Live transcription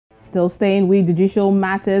Still staying with judicial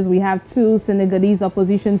matters, we have two Senegalese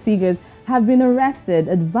opposition figures have been arrested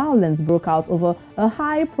as violence broke out over a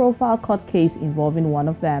high-profile court case involving one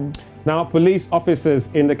of them. Now, police officers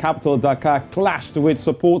in the capital Dakar clashed with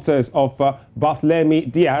supporters of Barthelemy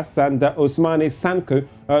and Ousmane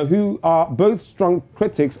Sonko, who are both strong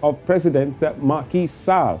critics of President Macky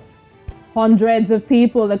Sall. Hundreds of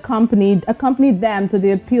people accompanied them to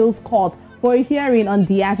the appeals court for a hearing on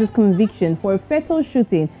Diaz's conviction for a fatal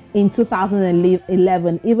shooting in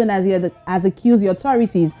 2011, even as he has accused the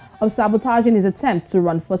authorities of sabotaging his attempt to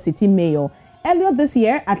run for city mayor. Earlier this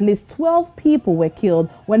year, at least 12 people were killed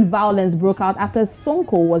when violence broke out after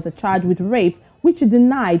Sonko was charged with rape, which he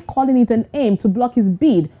denied, calling it an aim to block his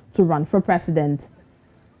bid to run for president.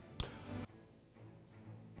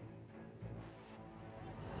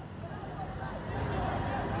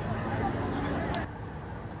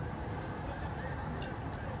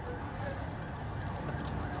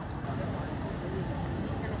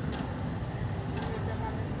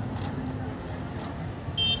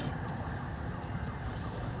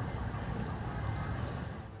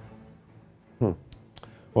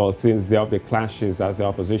 Well, since there have been clashes as the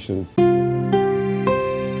opposition